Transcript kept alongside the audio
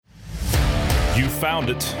You found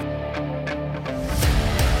it.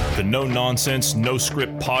 The no nonsense, no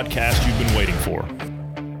script podcast you've been waiting for.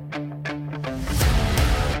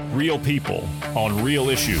 Real people on real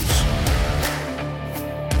issues.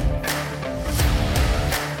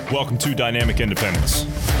 Welcome to Dynamic Independence,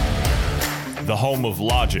 the home of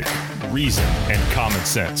logic, reason, and common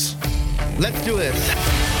sense. Let's do this.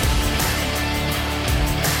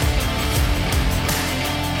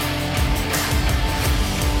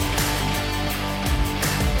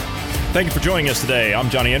 Thank you for joining us today. I'm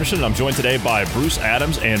Johnny Anderson, and I'm joined today by Bruce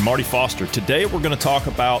Adams and Marty Foster. Today, we're going to talk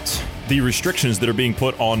about the restrictions that are being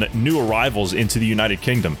put on new arrivals into the United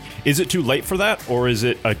Kingdom. Is it too late for that, or is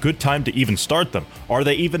it a good time to even start them? Are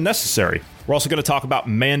they even necessary? We're also going to talk about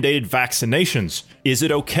mandated vaccinations. Is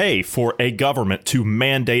it okay for a government to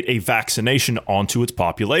mandate a vaccination onto its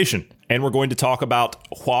population? And we're going to talk about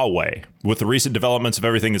Huawei. With the recent developments of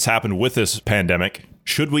everything that's happened with this pandemic,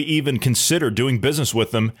 should we even consider doing business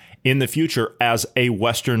with them in the future as a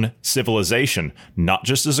Western civilization? Not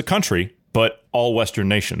just as a country, but all Western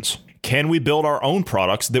nations. Can we build our own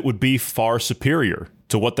products that would be far superior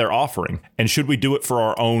to what they're offering? And should we do it for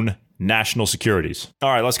our own national securities?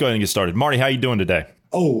 All right, let's go ahead and get started. Marty, how are you doing today?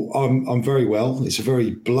 Oh, I'm very well. It's a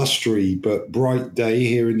very blustery but bright day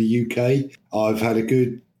here in the UK. I've had a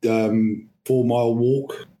good 4-mile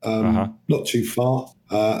walk, not too far,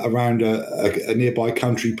 around a nearby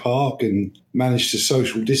country park, and managed to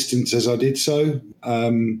social distance as I did so.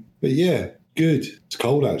 But yeah, good. It's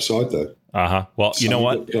cold outside though. Well, you know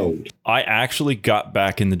what? Cold. I actually got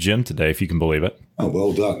back in the gym today, if you can believe it. Oh,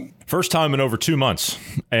 well done. First time in over 2 months.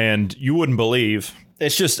 And you wouldn't believe,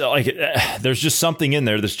 it's just like, there's just something in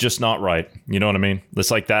there that's just not right. You know what I mean? It's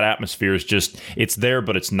like that atmosphere is just, it's there,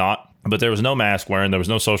 but it's not. But there was no mask wearing. There was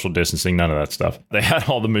no social distancing, none of that stuff. They had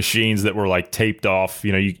all the machines that were like taped off.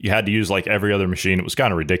 You know, you had to use like every other machine. It was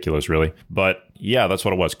kind of ridiculous, really. But yeah, that's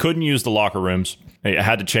what it was. Couldn't use the locker rooms. It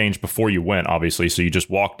had to change before you went, obviously. So you just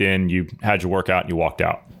walked in, you had your workout, and you walked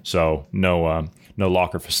out. So no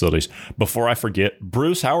locker facilities. Before I forget,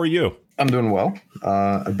 Bruce, how are you? I'm doing well.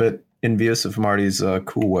 A bit envious of Marty's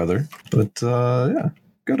cool weather, but yeah,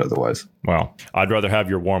 good otherwise. Well, I'd rather have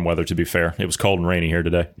your warm weather, to be fair. It was cold and rainy here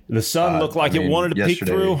today. The sun looked like it wanted to peek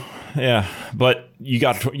through. Yeah, but you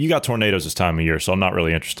got tornadoes this time of year, so I'm not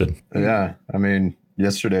really interested. Yeah, I mean,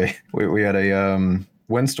 yesterday we had a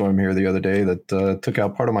windstorm here the other day that took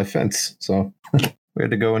out part of my fence, so we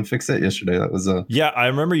had to go and fix it yesterday. That was yeah, I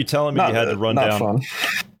remember you telling me you had to run down. Fun.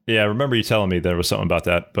 Yeah, I remember you telling me there was something about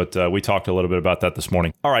that, but we talked a little bit about that this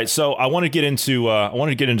morning. All right, so I want to get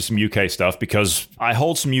into some UK stuff, because I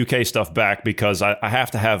hold some UK stuff back because I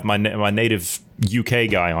have to have my native UK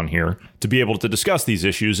guy on here to be able to discuss these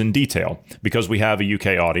issues in detail, because we have a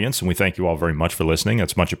UK audience, and we thank you all very much for listening.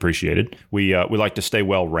 That's much appreciated. We like to stay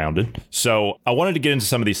well-rounded. So I wanted to get into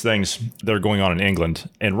some of these things that are going on in England.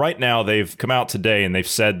 And right now they've come out today and they've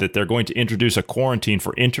said that they're going to introduce a quarantine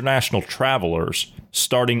for international travelers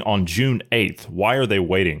starting on June 8th. Why are they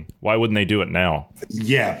waiting? Why wouldn't they do it now?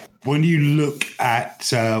 Yeah. When you look at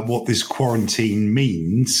what this quarantine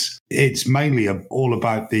means, it's mainly all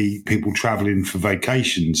about the people traveling for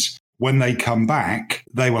vacations. When they come back,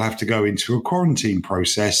 they will have to go into a quarantine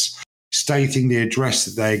process stating the address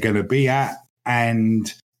that they're going to be at.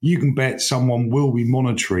 And you can bet someone will be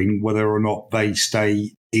monitoring whether or not they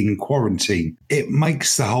stay in quarantine. It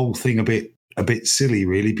makes the whole thing a bit silly,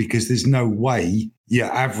 really, because there's no way your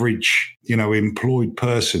average, employed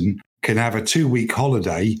person can have a 2-week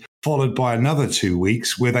holiday followed by another 2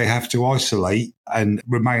 weeks where they have to isolate and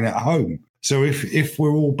remain at home. So if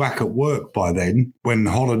we're all back at work by then, when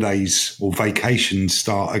holidays or vacations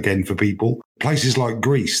start again for people, places like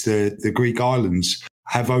Greece, the Greek islands,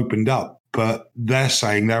 have opened up, but they're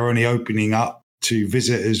saying they're only opening up to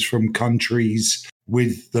visitors from countries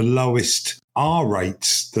with the lowest R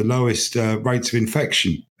rates, the lowest rates of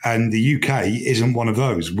infection. And the UK isn't one of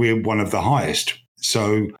those. We're one of the highest.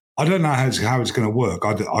 So I don't know how it's going to work.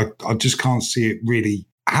 I just can't see it really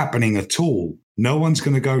happening at all. No one's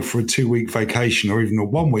going to go for a 2-week vacation or even a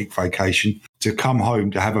 1-week vacation to come home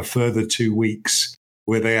to have a further 2 weeks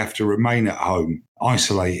where they have to remain at home,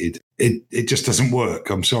 isolated. It just doesn't work.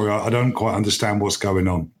 I'm sorry. I don't quite understand what's going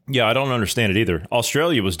on. Yeah, I don't understand it either.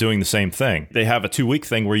 Australia was doing the same thing. They have a 2-week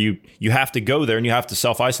thing where you have to go there and you have to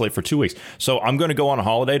self-isolate for 2 weeks. So I'm going to go on a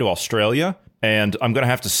holiday to Australia, and I'm going to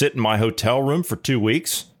have to sit in my hotel room for 2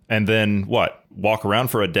 weeks and then walk around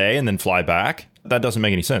for a day and then fly back? That doesn't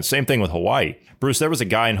make any sense. Same thing with Hawaii. Bruce, there was a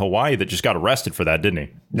guy in Hawaii that just got arrested for that, didn't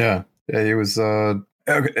he? Yeah, he was.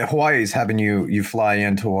 Hawaii is having you fly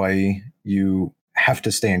into Hawaii. You have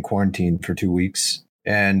to stay in quarantine for 2 weeks.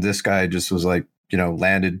 And this guy just was like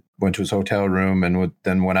landed, went to his hotel room, and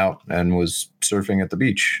then went out and was surfing at the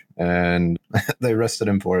beach, and they arrested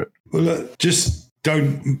him for it. Well, look, just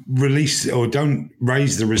don't release or don't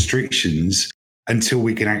raise the restrictions until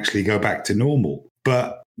we can actually go back to normal.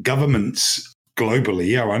 But governments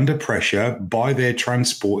globally are under pressure by their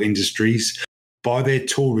transport industries, by their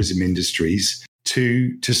tourism industries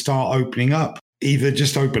to start opening up. Either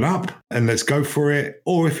just open up and let's go for it,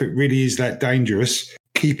 or if it really is that dangerous,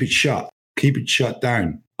 keep it shut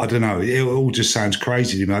down. I don't know. It all just sounds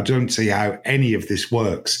crazy to me. I don't see how any of this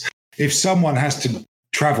works. If someone has to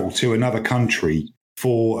travel to another country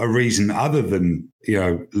for a reason other than,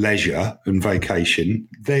 leisure and vacation,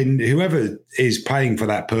 then whoever is paying for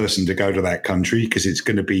that person to go to that country, because it's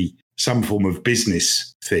going to be some form of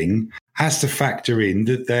business thing, has to factor in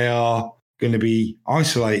that they are going to be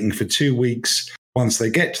isolating for 2 weeks once they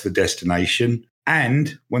get to the destination.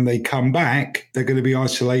 And when they come back, they're going to be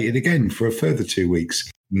isolated again for a further 2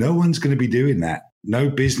 weeks. No one's going to be doing that.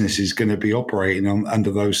 No business is going to be operating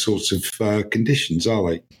under those sorts of conditions,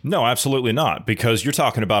 are they? No, absolutely not, because you're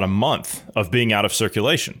talking about a month of being out of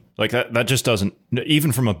circulation. Like that just doesn't,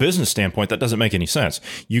 even from a business standpoint, that doesn't make any sense.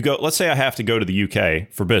 Let's say I have to go to the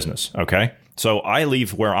UK for business, okay? So I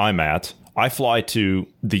leave where I'm at. I fly to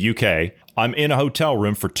the UK. I'm in a hotel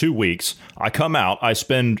room for 2 weeks. I come out. I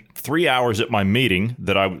spend 3 hours at my meeting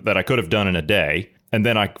that I could have done in a day. And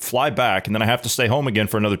then I fly back, and then I have to stay home again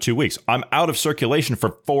for another 2 weeks. I'm out of circulation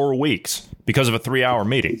for 4 weeks because of a 3-hour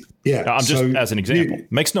meeting. Yeah, I'm just as an example.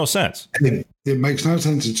 Makes no sense. It makes no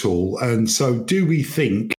sense at all. And so do we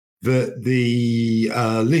think that the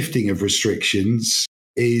lifting of restrictions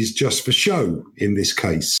is just for show in this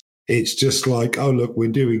case? It's just like, oh, look, we're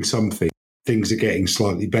doing something. Things are getting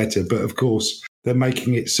slightly better. But of course, they're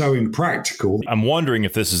making it so impractical. I'm wondering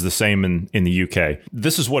if this is the same in the UK.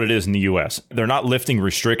 This is what it is in the US. They're not lifting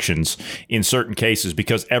restrictions in certain cases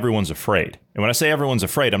because everyone's afraid. And when I say everyone's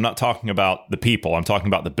afraid, I'm not talking about the people. I'm talking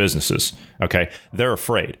about the businesses. Okay? They're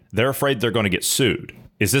afraid. They're afraid they're going to get sued.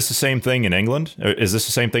 Is this the same thing in England? Is this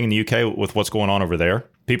the same thing in the UK with what's going on over there?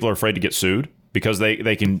 People are afraid to get sued because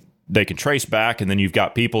they can trace back, and then you've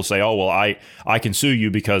got people say, oh, well, I can sue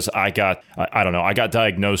you because I got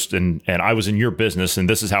diagnosed and I was in your business and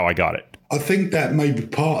this is how I got it. I think that may be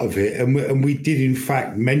part of it. And we did, in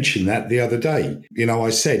fact, mention that the other day. I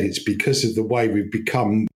said it's because of the way we've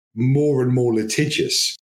become more and more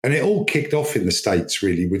litigious. And it all kicked off in the States,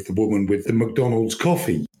 really, with the woman with the McDonald's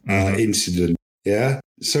coffee incident. Yeah.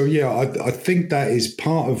 So, I think that is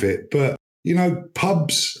part of it. But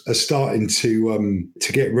pubs are starting to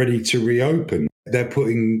get ready to reopen. They're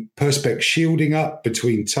putting Perspex shielding up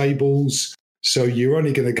between tables. So you're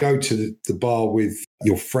only going to go to the bar with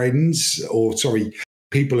your friends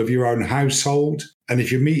people of your own household. And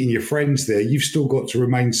if you're meeting your friends there, you've still got to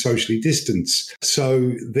remain socially distanced.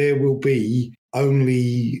 So there will be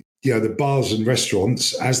only, the bars and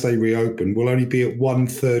restaurants, as they reopen, will only be at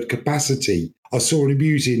 1/3 capacity. I saw an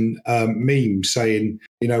amusing meme saying,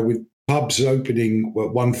 with pubs opening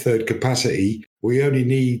at 1/3 capacity, we only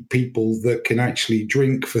need people that can actually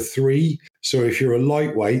drink for 3. So if you're a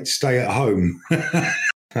lightweight, stay at home.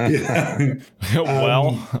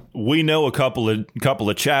 Well, we know a couple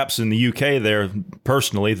of chaps in the UK there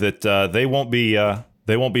personally that they won't be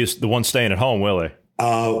the ones staying at home, will they?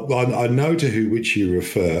 I know to which you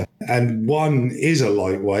refer, and one is a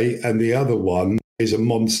lightweight, and the other one is a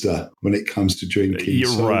monster when it comes to drinking.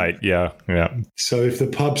 You're right. Yeah. So if the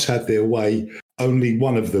pubs had their way, only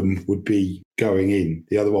one of them would be going in.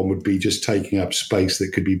 The other one would be just taking up space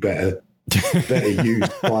that could be better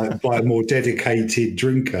used by a more dedicated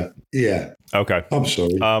drinker. Yeah. Okay. I'm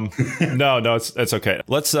sorry. No, it's okay.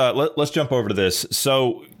 Let's jump over to this.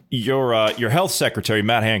 So your health secretary,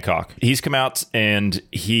 Matt Hancock, he's come out and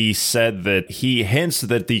he said that he hints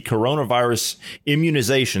that the coronavirus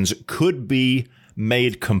immunizations could be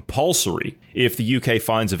made compulsory if the UK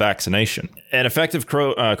finds a vaccination. An effective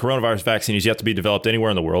coronavirus vaccine is yet to be developed anywhere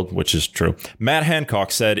in the world, which is true. Matt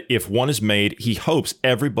Hancock said if one is made, he hopes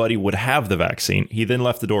everybody would have the vaccine. He then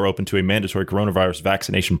left the door open to a mandatory coronavirus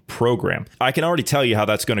vaccination program. I can already tell you how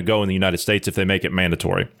that's going to go in the United States if they make it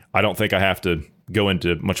mandatory. I don't think I have to go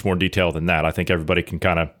into much more detail than that. I think everybody can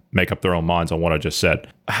kind of make up their own minds on what I just said.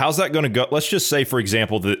 How's that going to go? Let's just say, for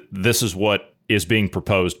example, that this is what is being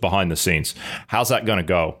proposed behind the scenes. How's that going to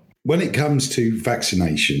go? When it comes to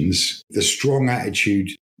vaccinations, the strong attitude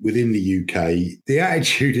within the UK, the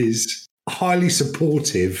attitude is highly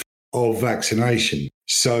supportive of vaccination.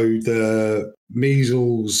 So the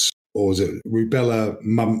measles, or is it rubella,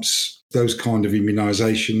 mumps, those kind of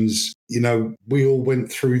immunisations, we all went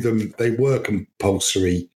through them. They were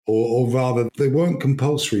compulsory or rather, they weren't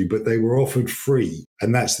compulsory, but they were offered free.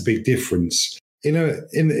 And that's the big difference. In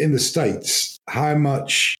the States, how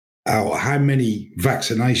many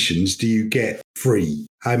vaccinations do you get free?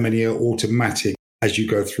 How many are automatic as you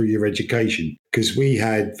go through your education? Because we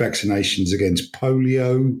had vaccinations against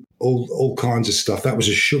polio, all kinds of stuff. That was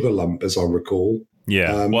a sugar lump, as I recall.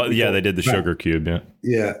 Yeah. They did the sugar cube. Yeah.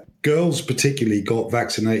 Yeah. Girls particularly got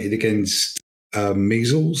vaccinated against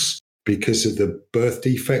measles because of the birth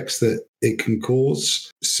defects that it can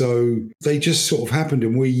cause. So they just sort of happened.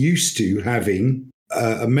 And we're used to having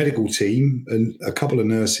a medical team and a couple of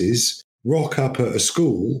nurses rock up at a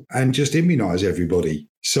school and just immunize everybody.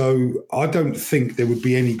 So I don't think there would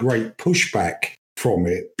be any great pushback from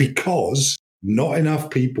it because not enough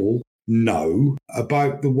people know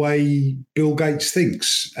about the way Bill Gates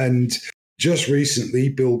thinks. And just recently,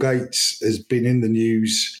 Bill Gates has been in the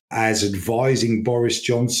news as advising Boris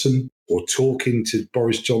Johnson or talking to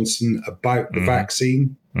Boris Johnson about the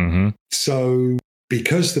vaccine. Mm-hmm. So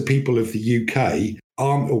because the people of the UK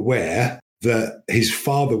aren't aware that his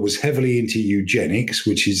father was heavily into eugenics,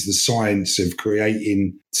 which is the science of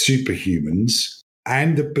creating superhumans,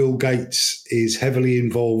 and that Bill Gates is heavily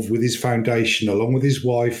involved with his foundation, along with his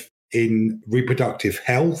wife, in reproductive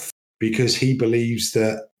health, because he believes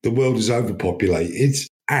that the world is overpopulated.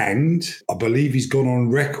 And I believe he's gone on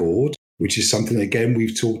record, which is something, again,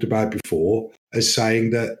 we've talked about before, as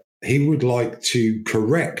saying that he would like to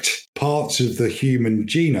correct parts of the human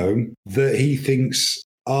genome that he thinks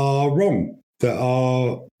are wrong, that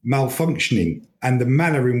are malfunctioning. And the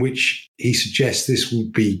manner in which he suggests this will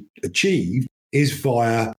be achieved is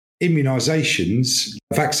via immunizations,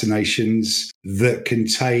 vaccinations that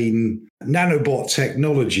contain nanobot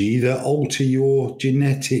technology that alter your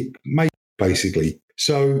genetic makeup, basically.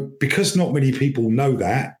 So because not many people know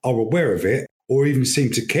that, are aware of it, or even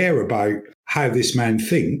seem to care about how this man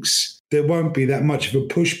thinks, there won't be that much of a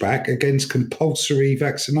pushback against compulsory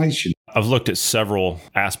vaccination. I've looked at several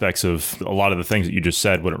aspects of a lot of the things that you just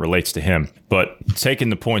said when it relates to him, but taking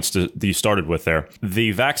the points that you started with there,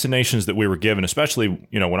 the vaccinations that we were given, especially,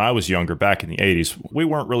 when I was younger back in the 80s, we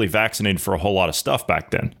weren't really vaccinated for a whole lot of stuff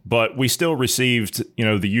back then, but we still received,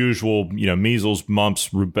 the usual, measles, mumps,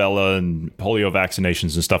 rubella, and polio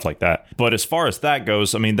vaccinations and stuff like that. But as far as that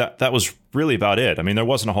goes, that was really about it. There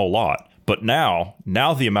wasn't a whole lot. But now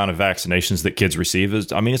the amount of vaccinations that kids receive is,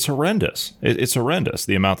 it's horrendous. It's horrendous,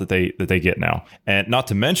 the amount that they get now. And not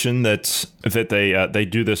to mention that they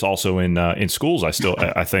do this also in schools.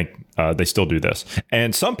 I think they still do this.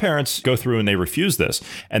 And some parents go through and they refuse this,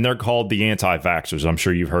 and they're called the anti-vaxxers. I'm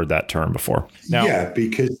sure you've heard that term before. Now, yeah,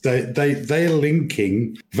 because they're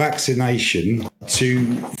linking vaccination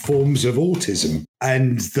to forms of autism,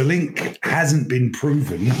 and the link hasn't been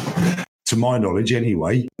proven, to my knowledge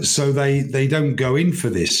anyway. So they don't go in for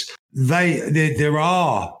this. There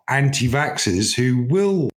are anti-vaxxers who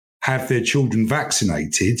will have their children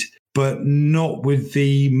vaccinated, but not with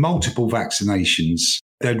the multiple vaccinations.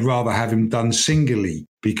 They'd rather have them done singly,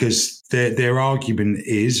 because their argument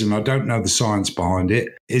is, and I don't know the science behind it,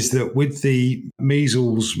 is that with the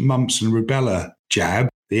measles, mumps and rubella jab,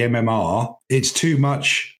 the MMR, it's too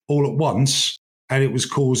much all at once, and it was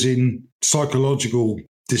causing psychological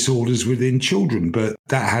disorders within children, but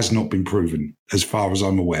that has not been proven as far as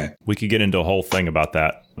I'm aware. We could get into a whole thing about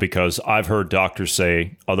that, because I've heard doctors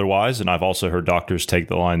say otherwise, and I've also heard doctors take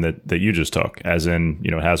the line that you just took, as in,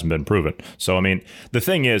 it hasn't been proven. So, the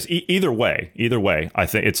thing is, either way, I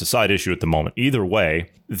think it's a side issue at the moment. Either way,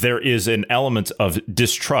 there is an element of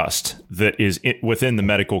distrust that is within the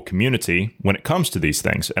medical community when it comes to these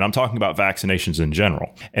things. And I'm talking about vaccinations in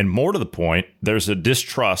general. And more to the point, there's a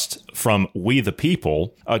distrust from we the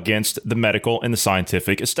people against the medical and the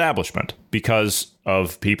scientific establishment, because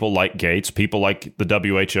of people like Gates, people like the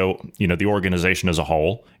WHO, the organization as a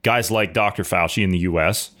whole, guys like Dr. Fauci in the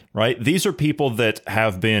US, right? These are people that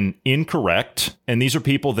have been incorrect, and these are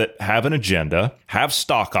people that have an agenda, have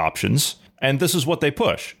stock options, and this is what they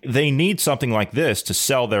push. They need something like this to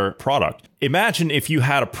sell their product. Imagine if you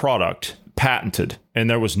had a product patented and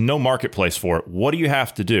there was no marketplace for it. What do you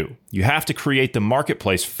have to do? You have to create the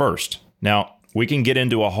marketplace first. Now, we can get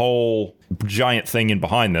into a whole giant thing in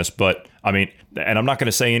behind this, but and I'm not going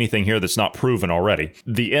to say anything here that's not proven already.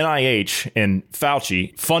 The NIH and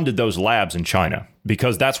Fauci funded those labs in China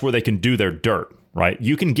because that's where they can do their dirt, right?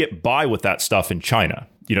 You can get by with that stuff in China.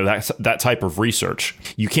 That type of research.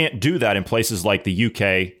 You can't do that in places like the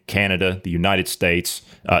UK, Canada, the United States,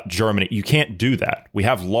 Germany. You can't do that. We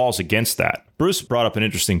have laws against that. Bruce brought up an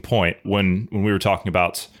interesting point when we were talking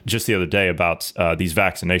about just the other day about these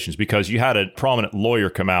vaccinations, because you had a prominent lawyer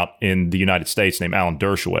come out in the United States named Alan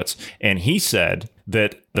Dershowitz, and he said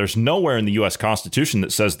that there's nowhere in the U.S. Constitution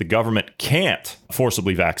that says the government can't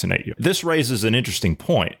forcibly vaccinate you. This raises an interesting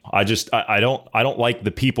point. I don't like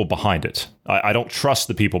the people behind it. I don't trust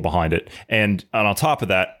the people behind it. And on top of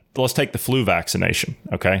that, let's take the flu vaccination.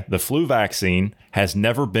 Okay, the flu vaccine has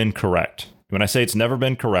never been correct. When I say it's never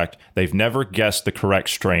been correct, they've never guessed the correct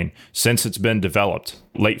strain since it's been developed.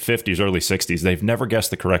 Late 50s, early 60s, they've never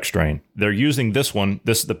guessed the correct strain. They're using this one.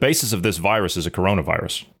 The basis of this virus is a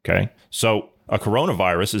coronavirus. Okay, so a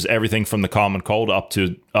coronavirus is everything from the common cold up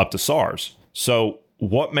to SARS. So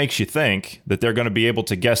what makes you think that they're going to be able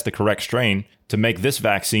to guess the correct strain to make this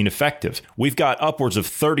vaccine effective? We've got upwards of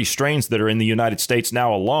 30 strains that are in the United States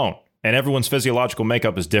now alone. And everyone's physiological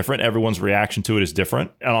makeup is different. Everyone's reaction to it is different.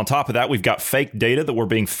 And on top of that, we've got fake data that we're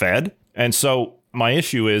being fed. And so my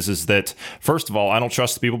issue is that, first of all, I don't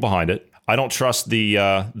trust the people behind it. I don't trust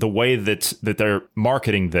the way that they're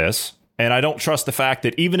marketing this. And I don't trust the fact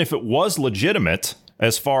that even if it was legitimate,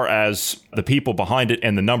 as far as the people behind it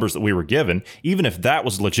and the numbers that we were given, even if that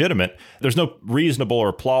was legitimate, there's no reasonable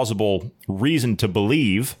or plausible reason to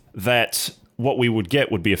believe that what we would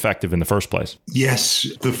get would be effective in the first place. Yes,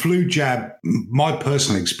 the flu jab, my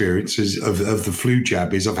personal experience of the flu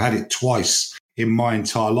jab is I've had it twice in my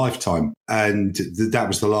entire lifetime, and that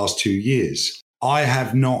was the last 2 years. I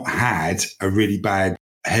have not had a really bad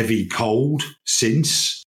heavy cold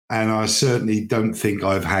since, and I certainly don't think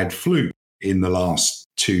I've had flu in the last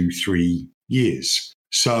 2-3 years.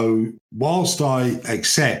 So whilst I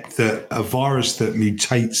accept that a virus that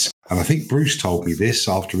mutates, and I think Bruce told me this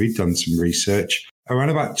after he'd done some research, around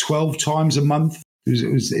about 12 times a month.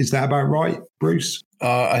 Is that about right, Bruce?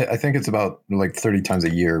 I think it's about like 30 times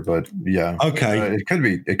a year, but yeah. Okay.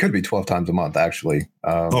 It could be 12 times a month, actually.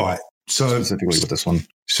 All right. So specifically with this one.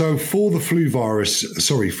 So for the flu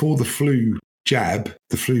jab,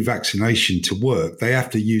 the flu vaccination to work, they have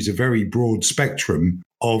to use a very broad spectrum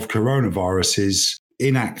of coronaviruses,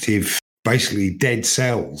 inactive, basically dead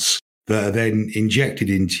cells that are then injected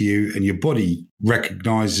into you, and your body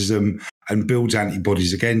recognizes them and builds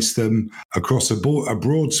antibodies against them across a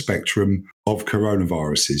broad spectrum of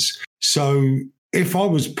coronaviruses. So if I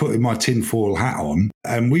was putting my tinfoil hat on,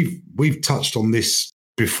 and we've touched on this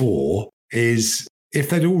before, is if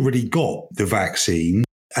they'd already got the vaccine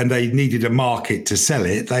and they needed a market to sell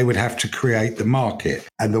it, they would have to create the market.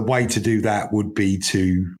 And the way to do that would be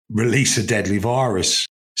to release a deadly virus.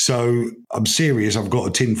 So I'm serious, I've got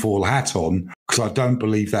a tinfoil hat on because I don't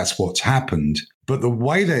believe that's what's happened. But the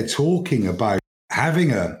way they're talking about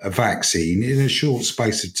having a vaccine in a short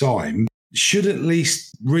space of time should at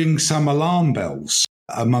least ring some alarm bells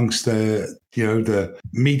amongst the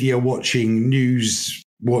media watching, news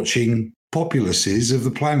watching populaces of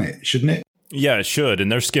the planet, shouldn't it? Yeah, it should.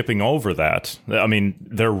 And they're skipping over that. I mean,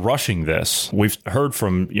 they're rushing this. We've heard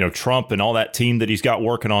from, Trump and all that team that he's got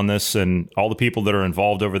working on this and all the people that are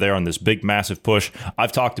involved over there on this big, massive push.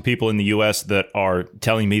 I've talked to people in the U.S. that are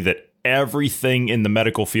telling me that everything in the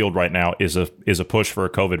medical field right now is a push for a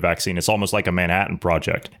COVID vaccine. It's almost like a Manhattan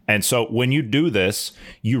Project. And so when you do this,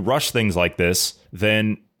 you rush things like this,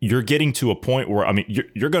 then you're getting to a point where,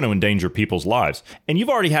 you're going to endanger people's lives. And you've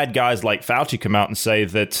already had guys like Fauci come out and say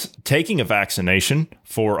that taking a vaccination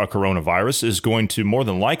for a coronavirus is going to more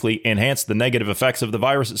than likely enhance the negative effects of the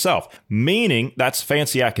virus itself. Meaning, that's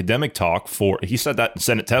fancy academic talk he said that in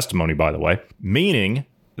Senate testimony, by the way, meaning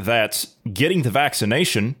that getting the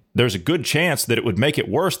vaccination, there's a good chance that it would make it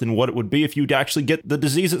worse than what it would be if you'd actually get the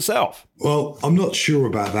disease itself. Well, I'm not sure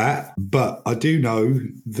about that, but I do know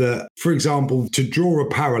that, for example, to draw a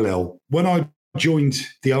parallel, when I joined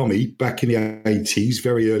the army back in the 80s,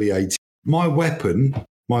 very early 80s, my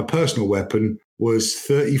personal weapon was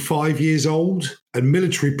 35 years old, and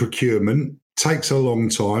military procurement takes a long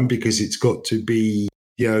time because it's got to be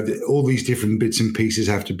all these different bits and pieces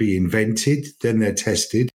have to be invented, then they're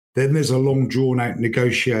tested. Then there's a long drawn-out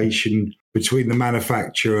negotiation between the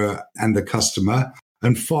manufacturer and the customer.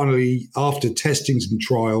 And finally, after testings and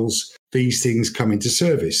trials, these things come into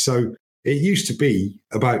service. So it used to be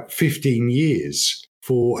about 15 years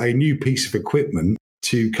for a new piece of equipment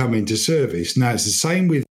to come into service. Now, it's the same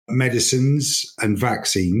with medicines and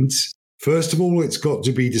vaccines. First of all, it's got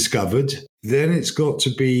to be discovered. Then it's got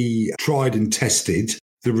to be tried and tested.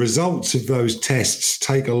 The results of those tests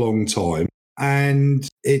take a long time. And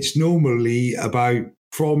it's normally about,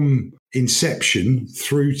 from inception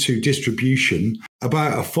through to distribution,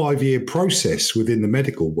 about a 5-year process within the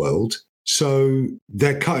medical world. So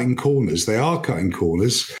they're cutting corners. They are cutting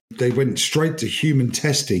corners. They went straight to human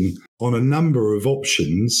testing on a number of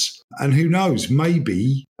options. And who knows,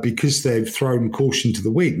 maybe because they've thrown caution to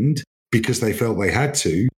the wind, because they felt they had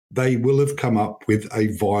to, they will have come up with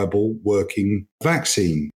a viable working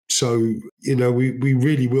vaccine. So, we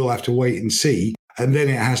really will have to wait and see. And then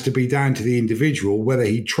it has to be down to the individual whether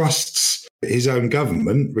he trusts his own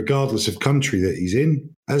government, regardless of country that he's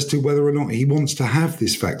in, as to whether or not he wants to have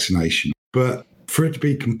this vaccination. But for it to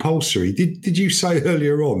be compulsory, did you say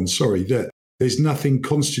earlier on, that there's nothing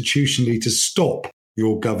constitutionally to stop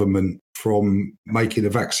your government from making a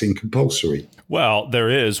vaccine compulsory? Well, there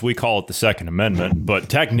is. We call it the Second Amendment, but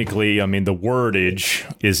technically, the wordage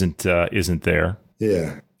isn't there.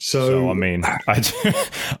 Yeah. So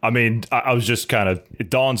I was just kind of, it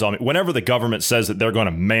dawns on me, whenever the government says that they're going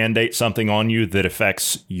to mandate something on you that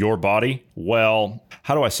affects your body, well,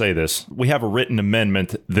 how do I say this? We have a written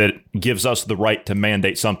amendment that gives us the right to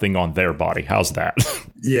mandate something on their body. How's that?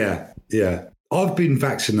 Yeah. I've been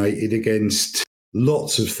vaccinated against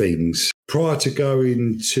lots of things prior to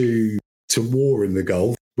going to war in the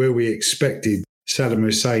Gulf, where we expected Saddam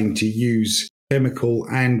Hussein to use chemical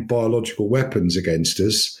and biological weapons against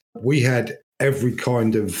us. We had every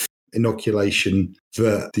kind of inoculation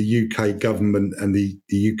that the UK government and the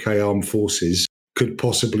UK armed forces could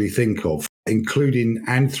possibly think of, including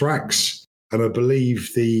anthrax. And I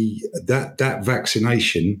believe that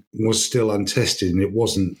vaccination was still untested and it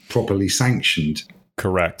wasn't properly sanctioned.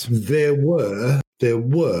 Correct. There were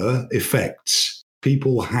effects.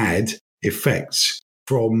 People had effects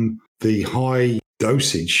from the high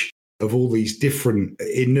dosage of all these different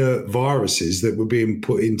inert viruses that were being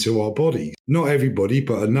put into our bodies. Not everybody,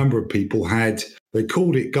 but a number of people they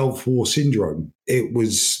called it Gulf War syndrome. It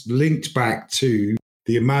was linked back to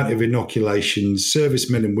the amount of inoculations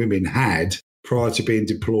servicemen and women had prior to being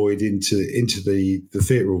deployed into the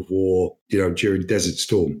theatre of war, during Desert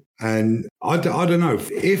Storm. And I don't know,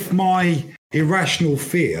 if my irrational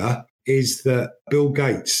fear is that Bill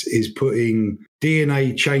Gates is putting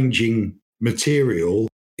DNA changing material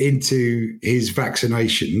into his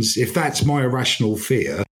vaccinations, if that's my irrational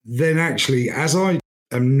fear, then actually, as I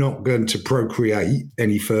am not going to procreate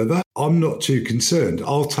any further, I'm not too concerned.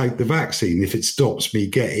 I'll take the vaccine if it stops me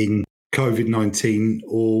getting COVID-19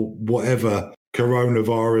 or whatever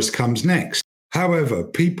coronavirus comes next. However,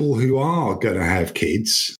 people who are going to have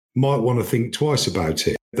kids might want to think twice about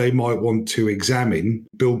it. They might want to examine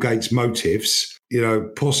Bill Gates' motives,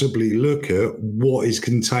 possibly look at what is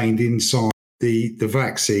contained inside the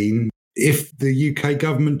vaccine. If the UK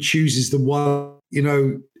government chooses the one,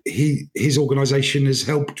 his organisation has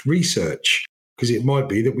helped research, because it might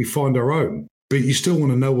be that we find our own. But you still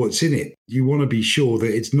want to know what's in it. You want to be sure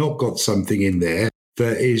that it's not got something in there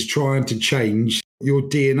that is trying to change your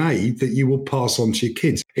DNA that you will pass on to your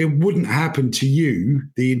kids. It wouldn't happen to you,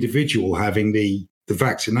 the individual having the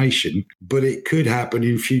vaccination, but it could happen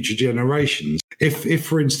in future generations. If,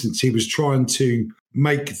 for instance, he was trying to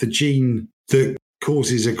make the gene that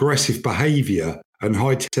causes aggressive behavior and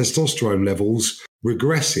high testosterone levels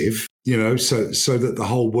regressive, so that the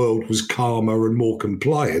whole world was calmer and more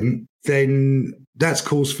compliant, then that's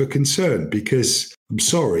cause for concern, because I'm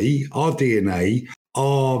sorry, our DNA,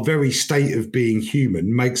 our very state of being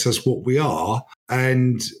human makes us what we are.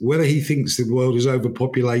 And whether he thinks the world is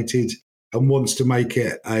overpopulated and wants to make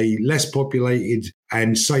it a less populated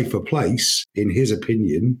and safer place, in his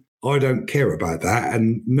opinion, I don't care about that.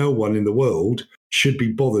 And no one in the world should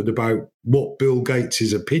be bothered about what Bill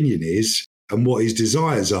Gates' opinion is and what his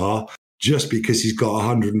desires are just because he's got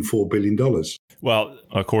 $104 billion. Well,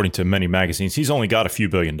 according to many magazines, he's only got a few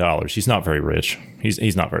 $1 billion. He's not very rich.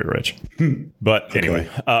 He's not very rich. But anyway,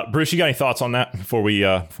 Bruce, you got any thoughts on that before we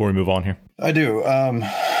move on here? I do.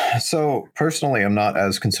 So personally, I'm not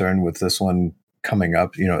as concerned with this one coming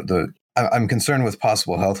up. I'm concerned with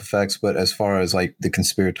possible health effects, but as far as like the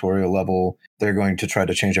conspiratorial level, they're going to try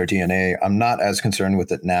to change our DNA. I'm not as concerned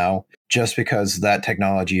with it now, just because that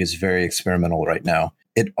technology is very experimental right now.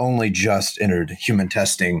 It only just entered human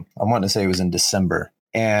testing. I want to say it was in December,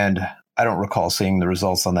 and I don't recall seeing the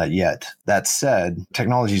results on that yet. That said,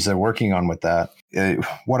 technologies they're working on with that,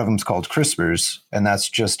 one of them is called CRISPRs, and that's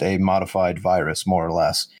just a modified virus, more or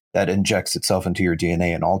less, that injects itself into your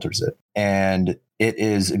DNA and alters it. And it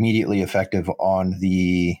is immediately effective on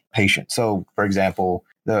the patient. So, for example,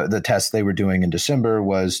 the test they were doing in December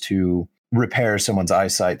was to repair someone's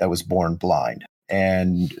eyesight that was born blind.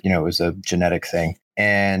 And, it was a genetic thing.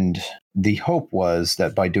 And the hope was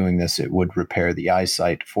that by doing this, it would repair the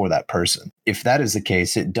eyesight for that person. If that is the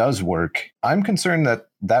case, it does work. I'm concerned that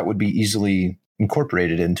that would be easily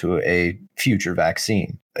incorporated into a future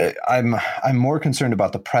vaccine. I'm more concerned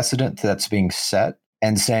about the precedent that's being set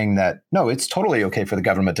and saying that, no, it's totally okay for the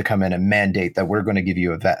government to come in and mandate that we're going to give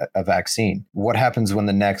you a vaccine. What happens when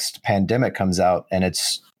the next pandemic comes out and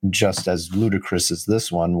it's just as ludicrous as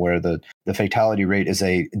this one, where the fatality rate is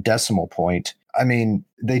a decimal point? I mean,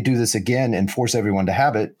 they do this again and force everyone to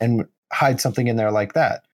have it and hide something in there like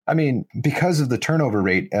that. I mean, because of the turnover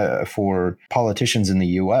rate for politicians in the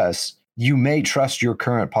U.S., you may trust your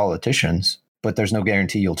current politicians, but there's no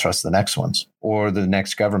guarantee you'll trust the next ones or the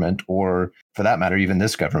next government, or for that matter, even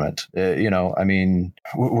this government. I mean,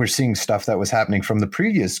 we're seeing stuff that was happening from the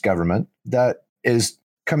previous government that is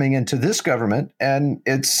coming into this government, and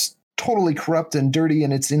it's totally corrupt and dirty,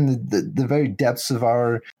 and it's in the very depths of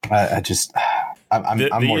our.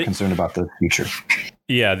 I'm more concerned about the future.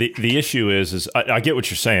 Yeah, the issue is I get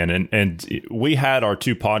what you're saying, and we had our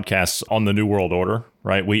 2 podcasts on the New World Order,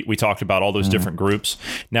 right? We talked about all those different groups.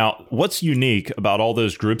 Now, what's unique about all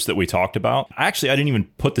those groups that we talked about? Actually, I didn't even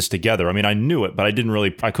put this together. I mean, I knew it, but I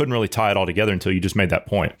couldn't really tie it all together until you just made that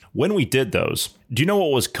point. When we did those, do you know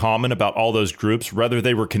what was common about all those groups, whether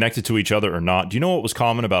they were connected to each other or not? Do you know what was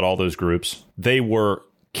common about all those groups? They were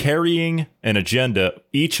carrying an agenda,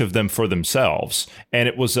 each of them for themselves, and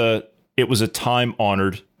it was a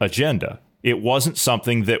time-honored agenda. It wasn't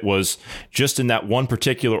something that was just in that one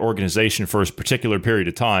particular organization for a particular period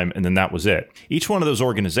of time, and then that was it. Each one of those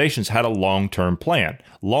organizations had a long-term plan,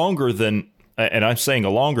 longer than, and I'm saying a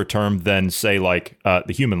longer term than, say, like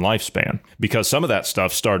the human lifespan, because some of that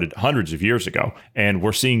stuff started hundreds of years ago, and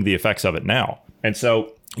we're seeing the effects of it now. And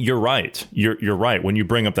so you're right. You're right when you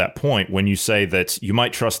bring up that point, when you say that you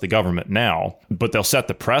might trust the government now, but they'll set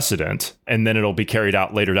the precedent and then it'll be carried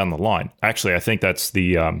out later down the line. Actually, I think that's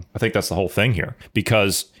the whole thing here,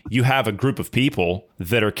 because you have a group of people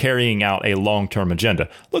that are carrying out a long-term agenda.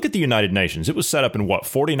 Look at the United Nations. It was set up in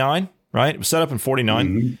 49, right? It was set up in 49.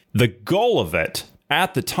 Mm-hmm. The goal of it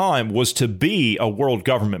at the time was to be a world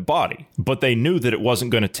government body, but they knew that it wasn't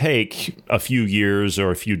going to take a few years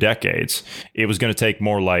or a few decades. It was going to take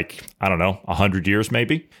more like, 100 years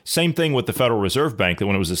maybe. Same thing with the Federal Reserve Bank, that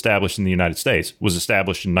when it was established in the United States, was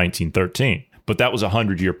established in 1913. But that was a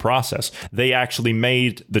 100-year process. They actually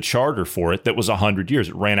made the charter for it that was 100 years.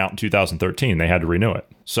 It ran out in 2013. They had to renew it.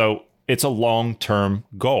 So it's a long-term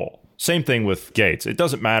goal. Same thing with Gates. It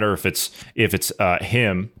doesn't matter if it's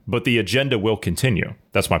him, but the agenda will continue.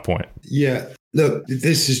 That's my point. Yeah. Look,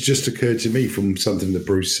 this has just occurred to me from something that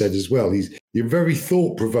Bruce said as well. You're very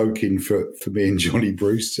thought-provoking for me and Johnny,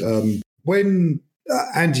 Bruce. When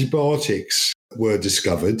antibiotics were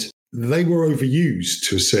discovered, they were overused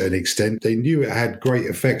to a certain extent. They knew it had great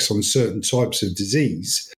effects on certain types of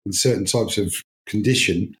disease and certain types of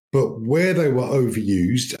condition. But where they were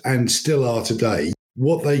overused, and still are today,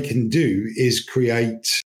 what they can do is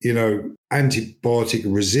create, antibiotic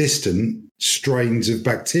resistant strains of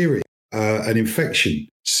bacteria, an infection.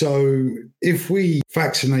 So if we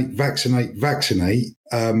vaccinate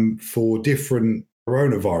for different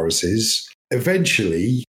coronaviruses,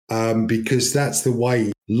 eventually, because that's the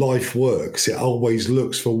way life works, it always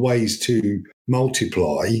looks for ways to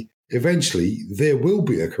multiply. Eventually, there will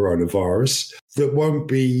be a coronavirus that won't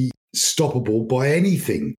be stoppable by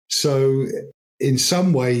anything. So in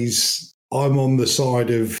some ways, I'm on the side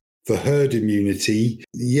of the herd immunity.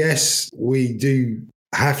 Yes, we do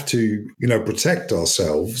have to, protect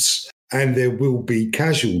ourselves, and there will be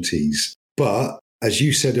casualties. But as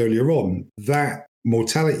you said earlier on, that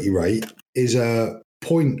mortality rate is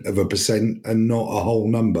 0.1% and not a whole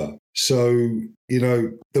number. So,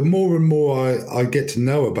 the more and more I get to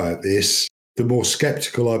know about this, the more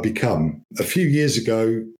skeptical I become. A few years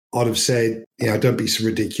ago, I'd have said, don't be so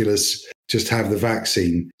ridiculous, just have the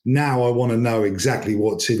vaccine. Now I want to know exactly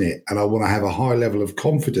what's in it, and I want to have a high level of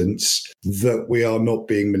confidence that we are not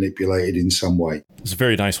being manipulated in some way. It's a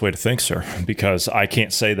very nice way to think, sir, because I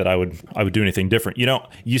can't say that I would do anything different.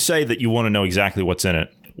 You say that you want to know exactly what's in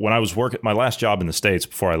it. When I was working my last job in the States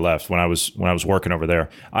before I left, when I was working over there,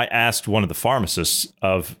 I asked one of the pharmacists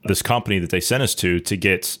of this company that they sent us to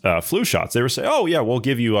get flu shots. They were saying, "Oh yeah, we'll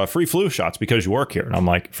give you free flu shots because you work here." And I'm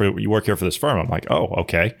like, "You work here for this firm?" I'm like, "Oh,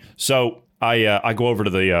 okay." So I go over to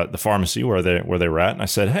the pharmacy where they were at, and I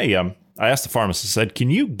said, "Hey," I asked the pharmacist, I said, "Can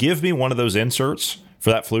you give me one of those inserts for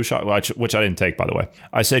that flu shot," which I didn't take, by the way.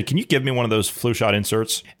 I said, "Can you give me one of those flu shot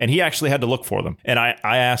inserts?" And he actually had to look for them. And I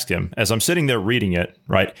asked him, as I'm sitting there reading it,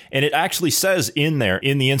 right? And it actually says in there,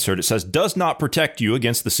 in the insert, it says, "Does not protect you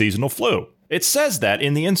against the seasonal flu." It says that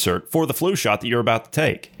in the insert for the flu shot that you're about to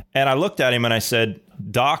take. And I looked at him and I said,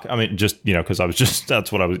 "Doc," because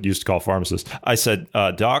that's what I used to call pharmacists. I said,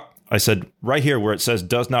 "Doc," I said, "right here where it says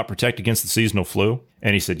does not protect against the seasonal flu."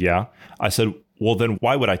 And he said, "Yeah." I said, well, then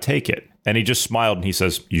why would I take it? And he just smiled and he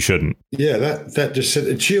says, you shouldn't. Yeah, that just sent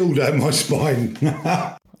a chill down my spine.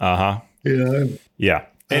 You know? Yeah.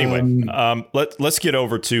 Anyway, let's get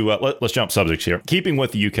over to, let's jump subjects here. Keeping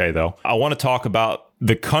with the UK, though, I want to talk about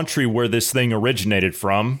the country where this thing originated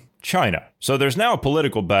from, China. So there's now a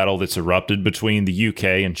political battle that's erupted between the UK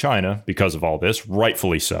and China because of all this,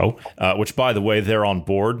 rightfully so, which, by the way, they're on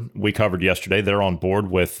board. We covered yesterday. They're on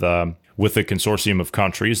board with the consortium of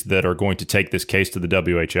countries that are going to take this case to the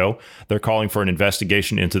WHO. They're calling for an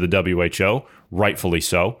investigation into the WHO, rightfully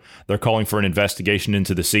so. They're calling for an investigation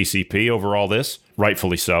into the CCP over all this,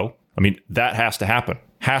 rightfully so. I mean, that has to happen.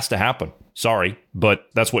 Has to happen. Sorry, but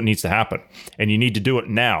that's what needs to happen. And you need to do it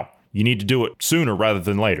now. You need to do it sooner rather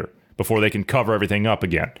than later before they can cover everything up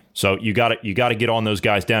again. So you got to get on those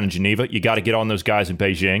guys down in Geneva. You got to get on those guys in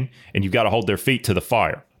Beijing, and you've got to hold their feet to the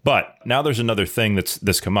fire. But now there's another thing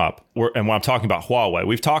that's come up. And when I'm talking about Huawei,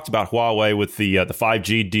 we've talked about Huawei with the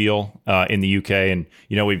 5G deal in the UK. And,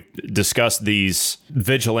 we've discussed these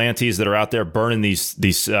vigilantes that are out there burning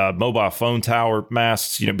these mobile phone tower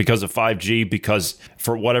masts, because of 5G, because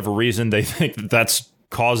for whatever reason, they think that's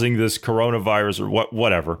causing this coronavirus or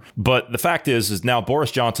whatever. But the fact is now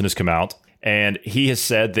Boris Johnson has come out. And he has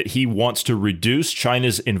said that he wants to reduce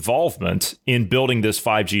China's involvement in building this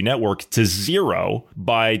 5G network to zero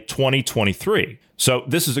by 2023. So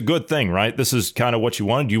this is a good thing, right? This is kind of what you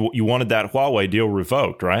wanted. You wanted that Huawei deal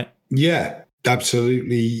revoked, right? Yeah,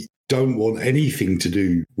 absolutely. Don't want anything to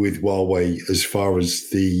do with Huawei as far as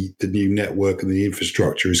the new network and the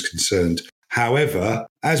infrastructure is concerned. However,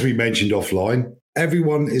 as we mentioned offline,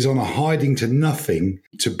 everyone is on a hiding to nothing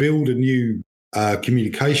to build a new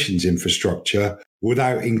communications infrastructure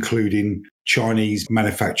without including Chinese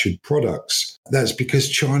manufactured products. That's because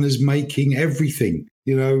China's making everything.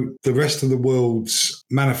 The rest of the world's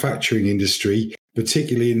manufacturing industry,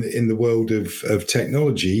 particularly in the world of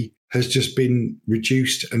technology, has just been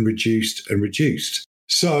reduced and reduced and reduced.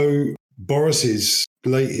 So Boris's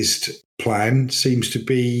latest plan seems to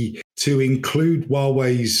be to include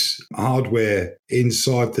Huawei's hardware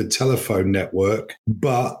inside the telephone network,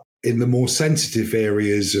 but in the more sensitive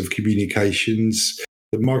areas of communications,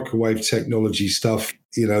 the microwave technology stuff,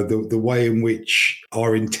 the way in which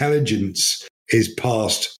our intelligence is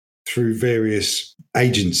passed through various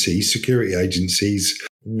agencies, security agencies,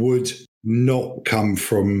 would not come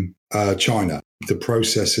from China. The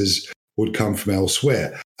processors would come from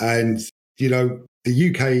elsewhere. And, the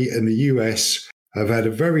UK and the US have had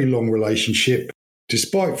a very long relationship.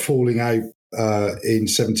 Despite falling out in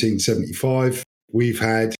 1775, we've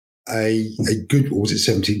had a good, or was it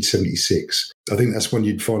 1776? I think that's when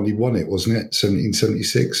you'd finally won it, wasn't it?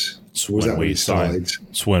 1776? It's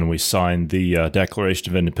when we signed the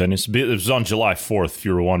Declaration of Independence. It was on July 4th, if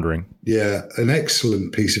you were wondering. Yeah, an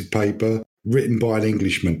excellent piece of paper written by an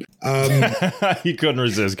Englishman. You couldn't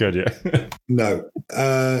resist, could you? No.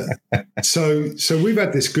 So we've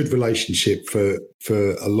had this good relationship for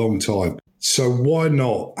a long time. So why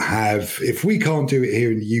not have, if we can't do it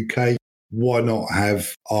here in the UK, why not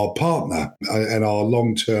have our partner and our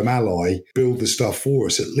long-term ally build the stuff for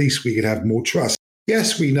us? At least we could have more trust.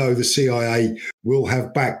 Yes, we know the CIA will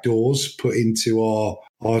have backdoors put into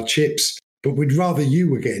our chips, but we'd rather you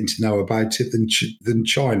were getting to know about it than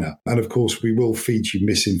China. And of course, we will feed you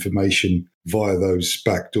misinformation via those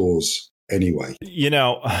backdoors anyway.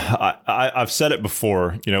 I've said it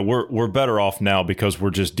before, we're better off now because we're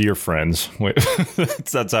just dear friends.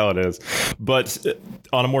 That's how it is. But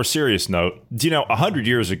on a more serious note, 100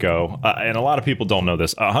 years ago, and a lot of people don't know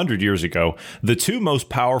this, 100 years ago, the two most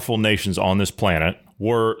powerful nations on this planet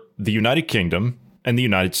were the United Kingdom and the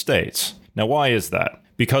United States. Now, why is that?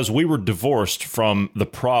 Because we were divorced from the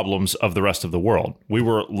problems of the rest of the world. We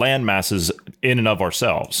were land masses in and of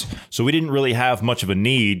ourselves. So we didn't really have much of a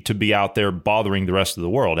need to be out there bothering the rest of the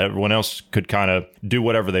world. Everyone else could kind of do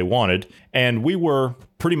whatever they wanted. And we were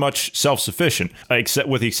pretty much self-sufficient, except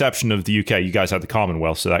with the exception of the UK. You guys had the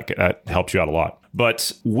Commonwealth, so that helps you out a lot.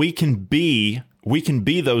 But we can be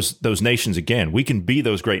those nations again. We can be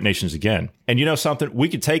those great nations again. And you know something? We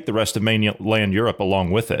could take the rest of mainland Europe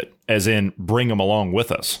along with it, as in bring them along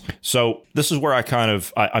with us. So this is where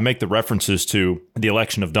I make the references to the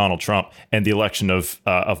election of Donald Trump and the election of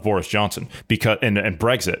Boris Johnson because and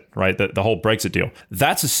Brexit, right? The whole Brexit deal.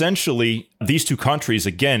 That's essentially these two countries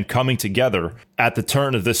again coming together at the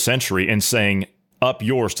turn of this century and saying, up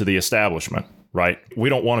yours to the establishment. Right? We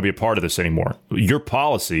don't want to be a part of this anymore. Your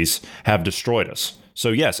policies have destroyed us.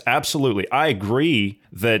 So yes, absolutely. I agree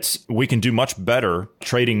that we can do much better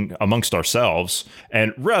trading amongst ourselves.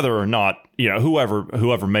 And whether or not,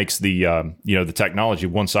 whoever makes the the technology,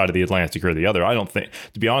 one side of the Atlantic or the other, I don't think,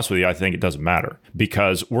 to be honest with you, I think it doesn't matter,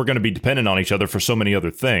 because we're going to be dependent on each other for so many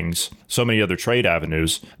other things, so many other trade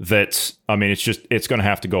avenues that, it's going to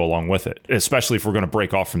have to go along with it, especially if we're going to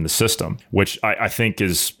break off from the system, which I think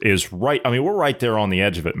is right. We're right there on the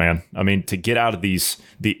edge of it, man. To get out of these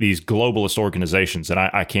globalist organizations, and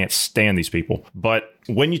I can't stand these people. But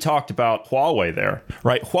when you talked about Huawei there,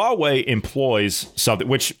 right? Huawei employs something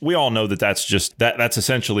which we all know that's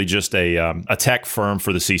essentially just a tech firm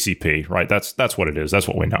for the CCP, right? That's what it is. That's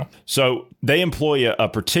what we know. So they employ a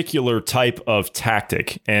particular type of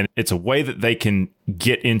tactic, and it's a way that they can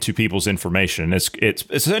get into people's information. It's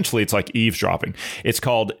essentially like eavesdropping. It's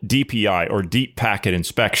called DPI, or deep packet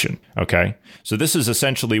inspection. Okay, so this is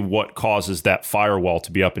essentially what causes that firewall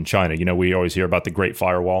to be up in China. We always hear about the Great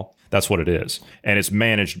Firewall. That's what it is. And it's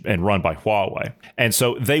managed and run by Huawei. And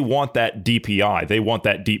so they want that DPI. They want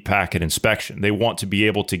that deep packet inspection. They want to be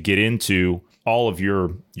able to get into all of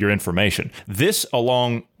your information. This,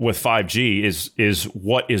 along with 5G, is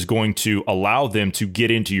what is going to allow them to get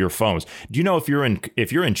into your phones. Do you know if you're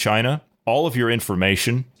in China, all of your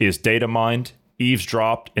information is data mined,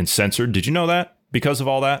 eavesdropped, and censored? Did you know that? Because of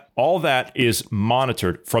all that is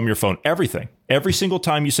monitored from your phone. Everything. Every single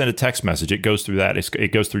time you send a text message, it goes through that.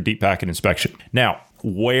 It goes through deep packet inspection. Now,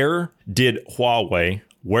 where did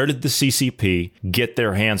the CCP get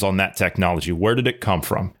their hands on that technology? Where did it come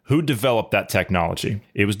from? Who developed that technology?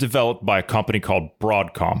 It was developed by a company called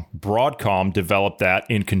Broadcom. Broadcom developed that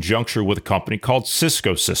in conjunction with a company called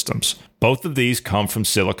Cisco Systems. Both of these come from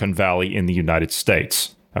Silicon Valley in the United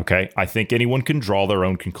States. Okay, I think anyone can draw their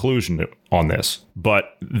own conclusion on this,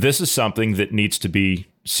 but this is something that needs to be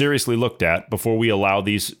seriously looked at before we allow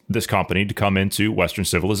this company to come into Western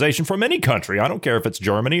civilization from any country. I don't care if it's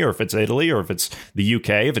Germany or if it's Italy or if it's the UK,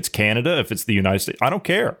 if it's Canada, if it's the United States. I don't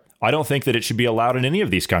care. I don't think that it should be allowed in any of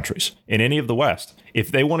these countries, in any of the West.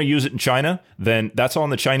 If they want to use it in China, then that's on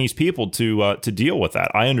the Chinese people to deal with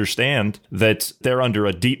that. I understand that they're under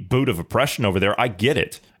a deep boot of oppression over there. I get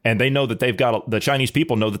it. And they know that the Chinese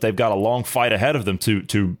people know that they've got a long fight ahead of them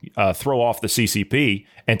to throw off the CCP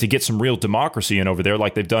and to get some real democracy in over there,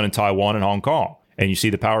 like they've done in Taiwan and Hong Kong. And you see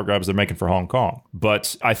the power grabs they're making for Hong Kong.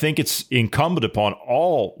 But I think it's incumbent upon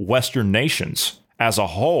all Western nations as a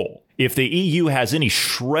whole, if the EU has any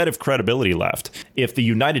shred of credibility left, if the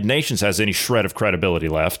United Nations has any shred of credibility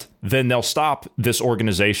left, then they'll stop this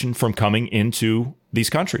organization from coming into these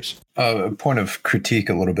countries. A point of critique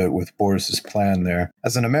a little bit with Boris's plan there.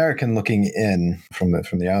 As an American looking in from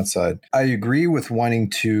the outside, I agree with wanting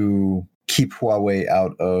to keep Huawei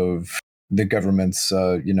out of the government's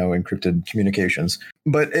encrypted communications,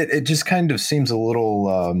 but it just kind of seems a little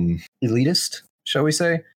elitist, shall we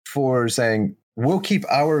say, for saying we'll keep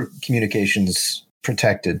our communications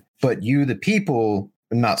protected, but you, the people,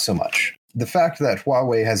 not so much. The fact that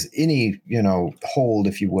Huawei has any hold,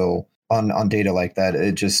 if you will, on data like that,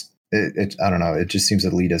 it I don't know. It just seems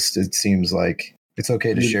elitist. It seems like it's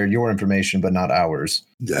okay to share your information, but not ours.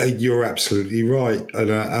 You're absolutely right.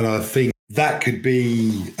 And I think that could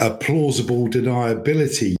be a plausible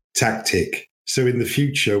deniability tactic. So in the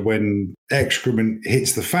future, when excrement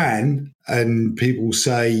hits the fan and people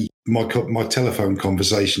say, my telephone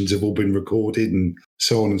conversations have all been recorded and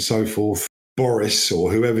so on and so forth, Boris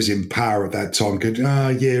or whoever's in power at that time could,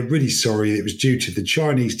 really sorry, it was due to the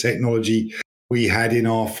Chinese technology we had in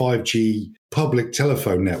our 5G public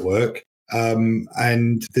telephone network,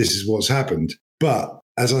 and this is what's happened. But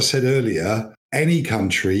as I said earlier, any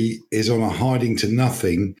country is on a hiding to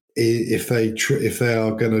nothing if they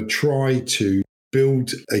are going to try to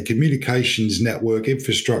build a communications network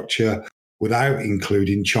infrastructure without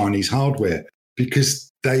including Chinese hardware,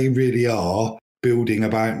 because they really are building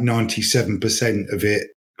about 97% of it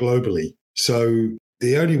globally. So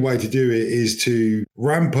the only way to do it is to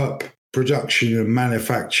ramp up production and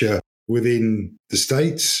manufacture within the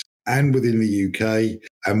States and within the UK.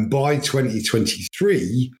 And by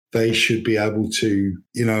 2023, they should be able to,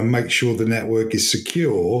 make sure the network is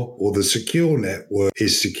secure, or the secure network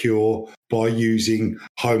is secure, by using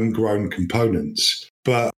homegrown components.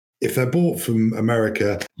 But if they're bought from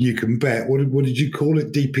America, you can bet, what did you call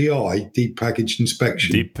it? DPI, deep package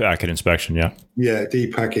inspection. Deep packet inspection, yeah. Yeah,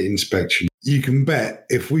 deep packet inspection. You can bet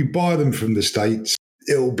if we buy them from the States,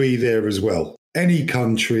 it'll be there as well. Any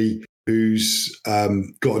country who's got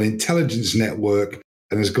an intelligence network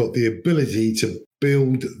and has got the ability to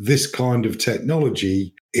build this kind of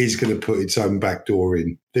technology is going to put its own backdoor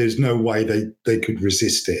in. there's no way they could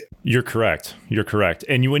resist it. You're correct. You're correct.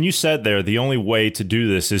 And when you said there, the only way to do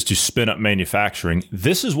this is to spin up manufacturing.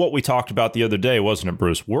 This is what we talked about the other day, wasn't it,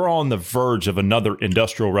 Bruce? We're on the verge of another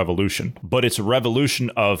industrial revolution, but it's a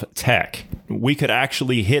revolution of tech. We could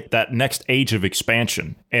actually hit that next age of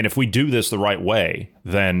expansion. And if we do this the right way,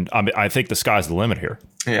 then I think the sky's the limit here.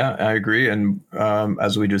 Yeah, I agree. And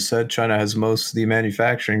as we just said, China has most of the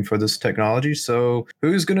manufacturing for this technology. So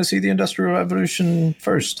who's going to see the Industrial Revolution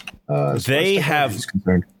first? They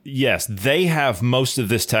have most of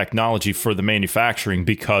this technology for the manufacturing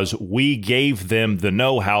because we gave them the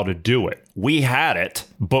know-how to do it. We had it,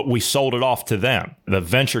 but we sold it off to them. The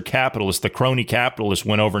venture capitalists, the crony capitalists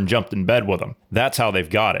went over and jumped in bed with them. That's how they've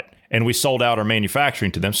got it. And we sold out our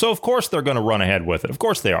manufacturing to them. So, of course, they're going to run ahead with it. Of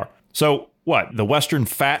course they are. So what? The Western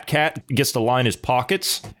fat cat gets to line his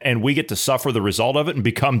pockets and we get to suffer the result of it and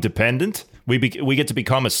become dependent? We get to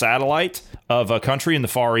become a satellite of a country in the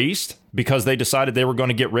Far East because they decided they were going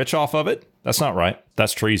to get rich off of it? That's not right.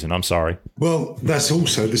 That's treason. I'm sorry. Well, that's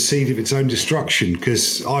also the seed of its own destruction,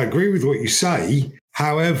 because I agree with what you say.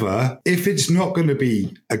 However, if it's not going to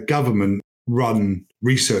be a government-run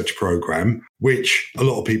research program, which a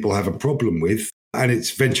lot of people have a problem with, and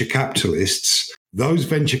it's venture capitalists, those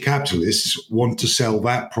venture capitalists want to sell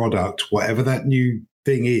that product, whatever that new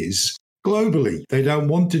thing is, globally. They don't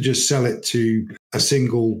want to just sell it to a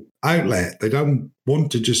single outlet. They don't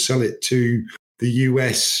want to just sell it to the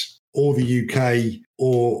US or the UK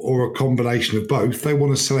or a combination of both. They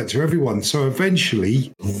want to sell it to everyone. So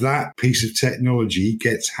eventually that piece of technology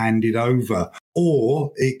gets handed over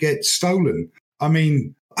or it gets stolen. I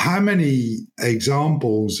mean, how many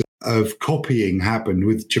examples of copying happened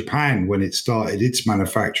with Japan when it started its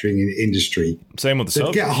manufacturing industry? Same with the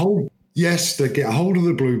Soviets. They'd get a hold of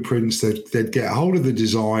the blueprints, they'd get a hold of the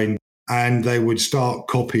design, and they would start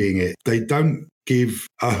copying it. They don't give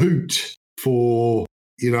a hoot for,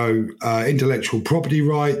 intellectual property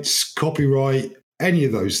rights, copyright, any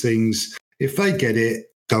of those things. If they get it,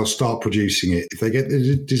 they'll start producing it. If they get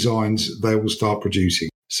the designs, they will start producing.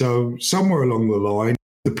 So somewhere along the line,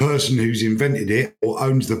 the person who's invented it or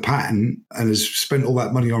owns the patent and has spent all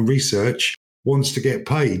that money on research wants to get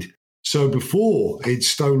paid. So before it's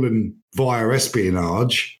stolen via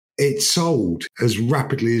espionage, it's sold as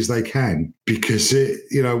rapidly as they can because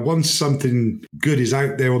once something good is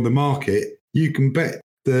out there on the market, you can bet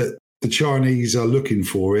that the Chinese are looking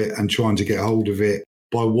for it and trying to get hold of it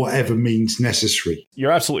by whatever means necessary.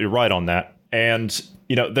 You're absolutely right on that. And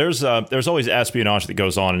there's always espionage that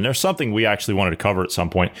goes on, and there's something we actually wanted to cover at some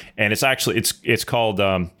point, and it's called.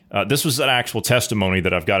 This was an actual testimony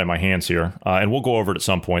that I've got in my hands here, and we'll go over it at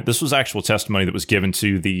some point. This was actual testimony that was given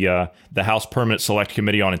to the House Permanent Select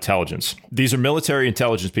Committee on Intelligence. These are military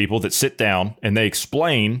intelligence people that sit down and they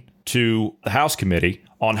explain to the House Committee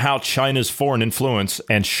on how China's foreign influence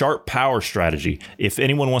and sharp power strategy. If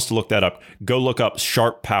anyone wants to look that up, go look up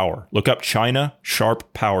sharp power. Look up China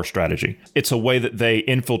sharp power strategy. It's a way that they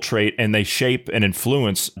infiltrate and they shape and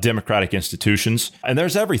influence democratic institutions. And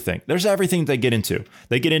there's everything. There's everything they get into.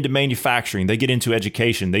 They get into manufacturing. They get into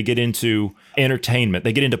education. They get into entertainment.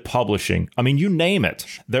 They get into publishing. I mean, you name it.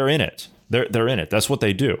 They're in it. They're in it. That's what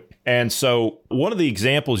they do. And so one of the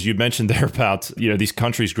examples you mentioned there about, these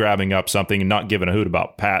countries grabbing up something and not giving a hoot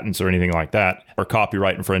about patents or anything like that, or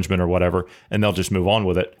copyright infringement or whatever, and they'll just move on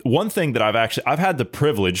with it. One thing that I've had the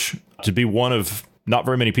privilege to be one of not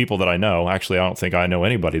very many people that I know. Actually, I don't think I know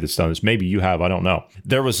anybody that's done this. Maybe you have. I don't know.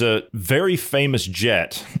 There was a very famous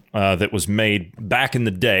jet that was made back in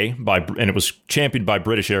the day and it was championed by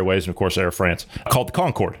British Airways and, of course, Air France, called the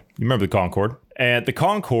Concorde. You remember the Concorde? And the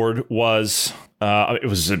Concorde was... it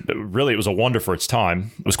was a wonder for its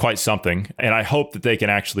time. It was quite something. And I hope that they can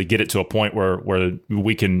actually get it to a point where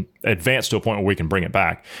we can advance to a point where we can bring it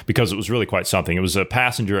back, because it was really quite something. It was a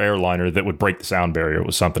passenger airliner that would break the sound barrier. It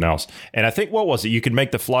was something else. And I think, what was it? You could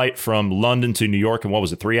make the flight from London to New York in,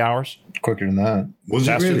 3 hours? Quicker than that. Was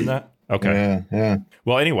it really? Than that? Okay. Yeah.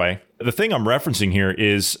 Well, anyway, the thing I'm referencing here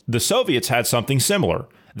is the Soviets had something similar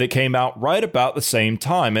that came out right about the same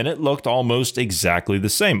time, and it looked almost exactly the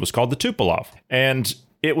same. It was called the Tupolev. And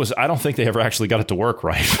it was, I don't think they ever actually got it to work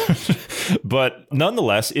right. But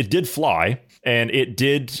nonetheless, it did fly, and it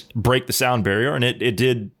did break the sound barrier, and it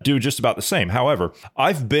did do just about the same. However,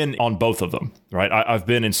 I've been on both of them, right? I've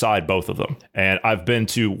been inside both of them, and I've been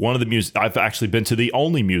to one of the I've actually been to the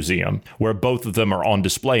only museum where both of them are on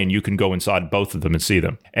display, and you can go inside both of them and see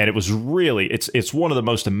them. And it was really, it's one of the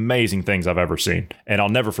most amazing things I've ever seen, and I'll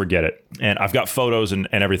never forget it. And I've got photos and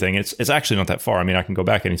everything. It's actually not that far. I mean, I can go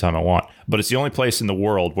back anytime I want, but it's the only place in the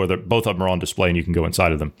world where both of them are on display and you can go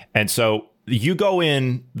inside of them. And so you go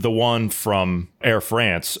in the one from Air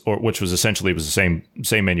France, or which was essentially the same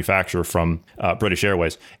manufacturer from British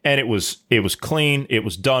Airways, and it was clean, it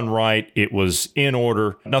was done right, it was in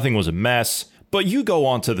order, nothing was a mess. But you go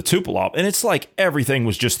onto the Tupolev, and it's like everything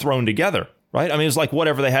was just thrown together. Right? I mean, it's like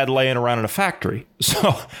whatever they had laying around in a factory.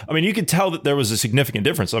 So, I mean, you could tell that there was a significant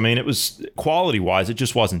difference. I mean, it was quality-wise, it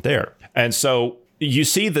just wasn't there. And so you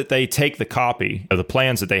see that they take the copy of the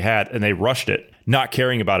plans that they had and they rushed it, not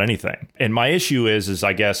caring about anything. And my issue is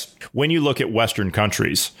I guess, when you look at Western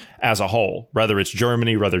countries as a whole, whether it's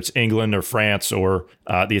Germany, whether it's England or France, or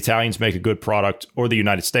the Italians make a good product, or the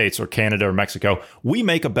United States or Canada or Mexico, we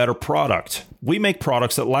make a better product. We make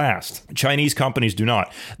products that last. Chinese companies do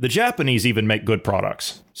not. The Japanese even make good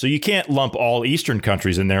products. So you can't lump all Eastern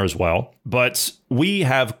countries in there as well. But we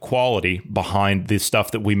have quality behind the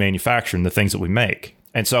stuff that we manufacture and the things that we make.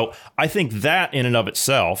 And so I think that in and of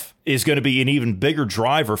itself is going to be an even bigger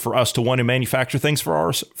driver for us to want to manufacture things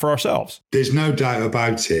for ourselves. There's no doubt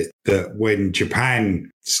about it that when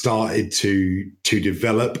Japan started to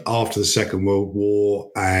develop after the Second World War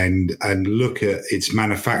and look at its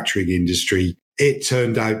manufacturing industry, it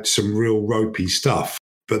turned out some real ropey stuff.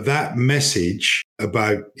 But that message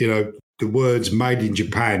about, the words made in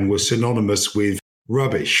Japan were synonymous with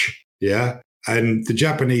rubbish. Yeah. And the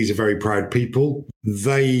Japanese are very proud people.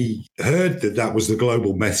 They heard that was the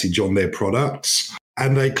global message on their products,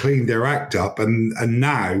 and they cleaned their act up. And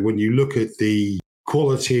now when you look at the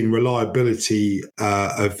quality and reliability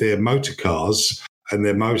of their motor cars and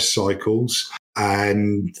their motorcycles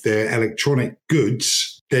and their electronic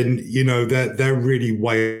goods, then, they're really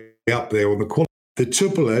way up there on the quality. The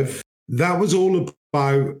Tupolev, that was all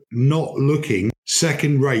about not looking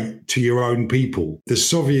second rate to your own people. The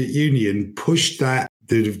Soviet Union pushed the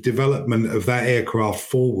development of that aircraft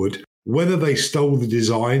forward, whether they stole the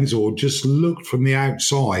designs or just looked from the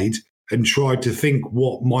outside and tried to think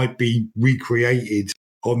what might be recreated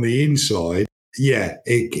on the inside. Yeah,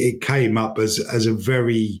 it came up as a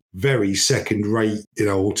very, very second rate,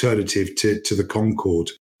 alternative to the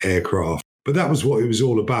Concorde aircraft. But that was what it was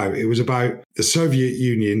all about. It was about the Soviet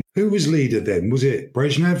Union. Who was leader then? Was it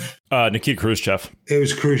Brezhnev? Nikita Khrushchev. It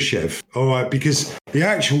was Khrushchev. All right, because the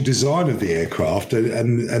actual design of the aircraft,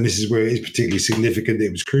 and this is where it is particularly significant,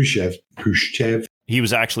 it was Khrushchev. He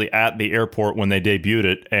was actually at the airport when they debuted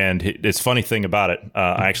it, and it's funny thing about it.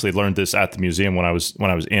 I actually learned this at the museum when I was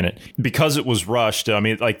in it, because it was rushed. I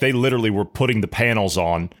mean, like they literally were putting the panels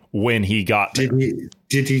on when he got there.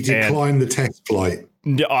 Did he decline the test flight?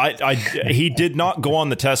 He did not go on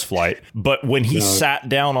the test flight, but when he sat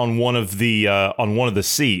down on one of the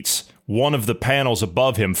seats, one of the panels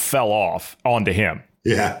above him fell off onto him.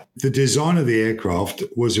 Yeah. The design of the aircraft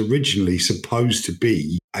was originally supposed to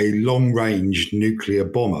be a long-range nuclear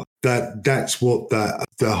bomber. That's what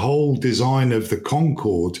the whole design of the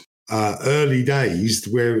Concorde, early days,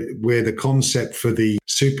 where the concept for the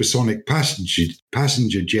supersonic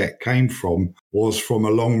passenger jet came from, was from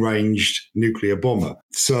a long-range nuclear bomber.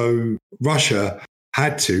 So Russia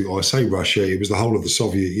had to, or I say Russia, it was the whole of the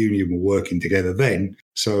Soviet Union were working together then.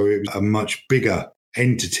 So it was a much bigger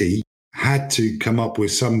entity, had to come up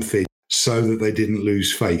with something so that they didn't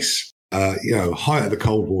lose face. Height of the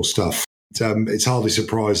Cold War stuff. It's hardly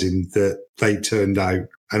surprising that they turned out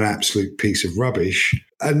an absolute piece of rubbish.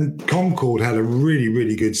 And Concorde had a really,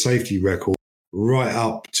 really good safety record right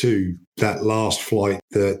up to that last flight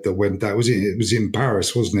that went. That was it. It was in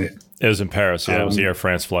Paris, wasn't it? It was in Paris. Yeah, it was the Air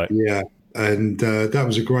France flight. Yeah, and that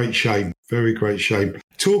was a great shame. Very great shame.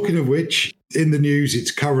 Talking of which, in the news,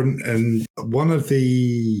 it's current, and one of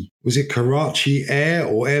the, was it Karachi Air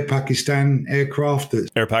or Air Pakistan aircraft that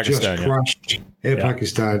Air Pakistan just crashed? Yeah. Air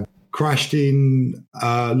Pakistan crashed in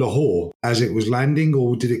Lahore as it was landing,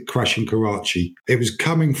 or did it crash in Karachi? It was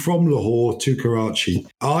coming from Lahore to Karachi.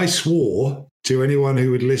 I swore to anyone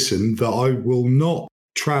who would listen that I will not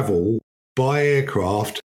travel by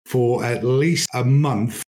aircraft for at least a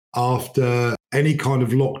month after any kind of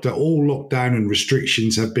lockdown and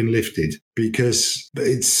restrictions have been lifted, because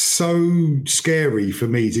it's so scary for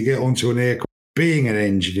me to get onto an aircraft, being an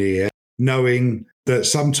engineer, knowing that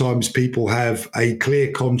sometimes people have a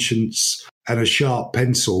clear conscience and a sharp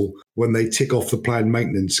pencil when they tick off the planned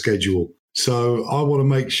maintenance schedule. So I want to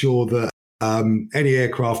make sure that any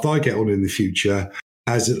aircraft I get on in the future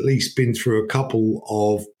has at least been through a couple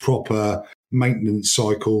of proper maintenance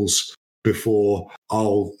cycles before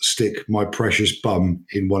I'll stick my precious bum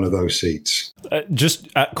in one of those seats. Just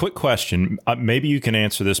a quick question. Maybe you can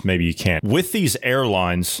answer this, maybe you can't. With these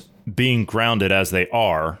airlines being grounded as they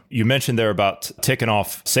are, you mentioned there about ticking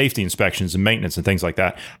off safety inspections and maintenance and things like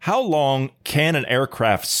that. How long can an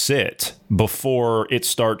aircraft sit before it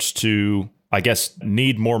starts to, I guess,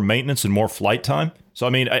 need more maintenance and more flight time? So, I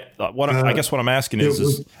mean, I guess what I'm asking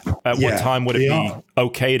is at what time would it be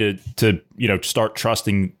okay to start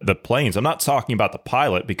trusting the planes? I'm not talking about the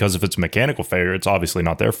pilot, because if it's a mechanical failure, it's obviously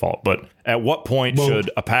not their fault. But at what point should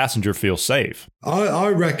a passenger feel safe? I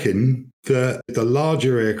reckon that the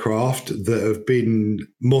larger aircraft that have been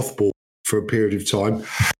mothballed for a period of time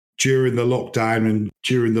during the lockdown and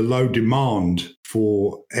during the low demand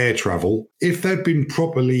for air travel, if they've been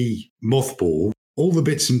properly mothballed, all the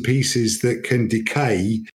bits and pieces that can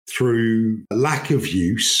decay through lack of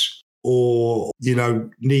use or,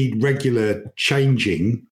 need regular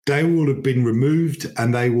changing, they will have been removed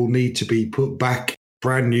and they will need to be put back,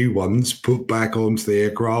 brand new ones, put back onto the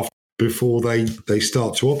aircraft before they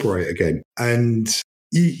start to operate again. And,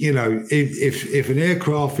 if an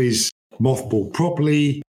aircraft is mothballed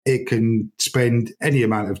properly, it can spend any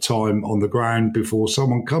amount of time on the ground before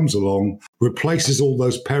someone comes along, replaces all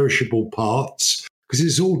those perishable parts, because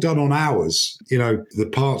it's all done on hours. The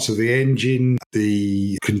parts of the engine,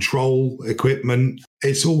 the control equipment,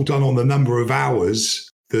 it's all done on the number of hours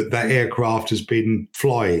that aircraft has been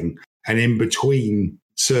flying and in between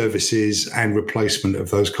services and replacement of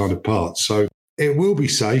those kind of parts. So it will be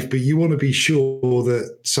safe, but you want to be sure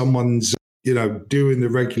that someone's doing the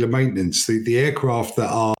regular maintenance. The aircraft that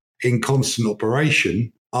are in constant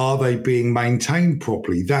operation, are they being maintained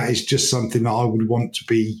properly? That is just something that I would want to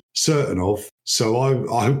be certain of. So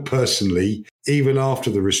I personally, even after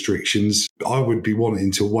the restrictions, I would be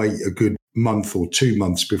wanting to wait a good month or 2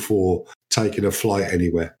 months before taking a flight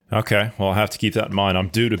anywhere. Okay, well, I'll have to keep that in mind. I'm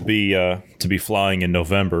due to be flying in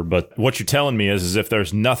November, but what you're telling me is if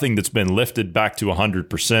there's nothing that's been lifted back to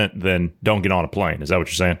 100%, then don't get on a plane. Is that what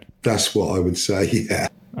you're saying? That's what I would say, yeah.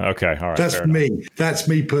 Okay, all right. That's me. Enough. That's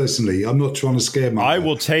me personally. I'm not trying to scare my. I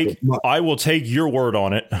will take your word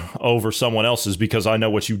on it over someone else's, because I know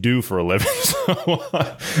what you do for a living. So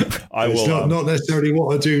it's not necessarily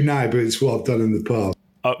what I do now, but it's what I've done in the past.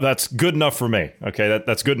 That's good enough for me. Okay,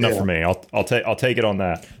 that's good enough for me. I'll take it on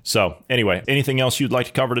that. So anyway, anything else you'd like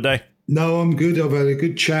to cover today? No, I'm good. I've had a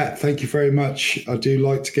good chat. Thank you very much. I do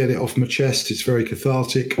like to get it off my chest. It's very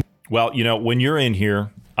cathartic. Well, when you're in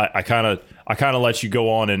here, I kind of let you go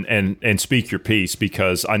on and speak your piece,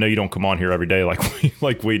 because I know you don't come on here every day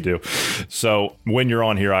like we do. So when you're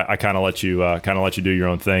on here, I kind of let you do your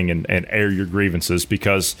own thing and air your grievances,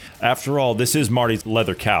 because after all, this is Marty's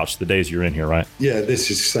leather couch the days you're in here, right? Yeah, this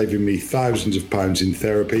is saving me thousands of pounds in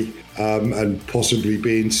therapy and possibly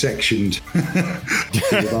being sectioned.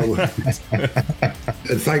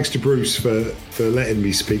 And thanks to Bruce for letting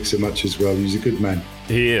me speak so much as well. He's a good man.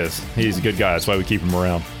 He is. He's a good guy. That's why we keep him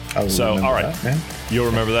around. So, all right. That, You'll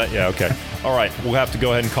remember that? Yeah, okay. All right. We'll have to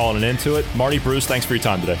go ahead and call an end to it. Marty, Bruce, thanks for your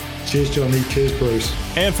time today. Cheers, Johnny. Cheers, Bruce.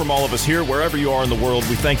 And from all of us here, wherever you are in the world,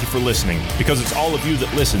 we thank you for listening, because it's all of you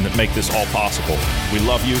that listen that make this all possible. We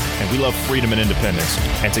love you, and we love freedom and independence.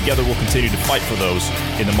 And together we'll continue to fight for those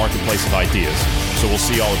in the marketplace of ideas. So we'll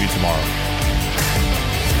see all of you tomorrow.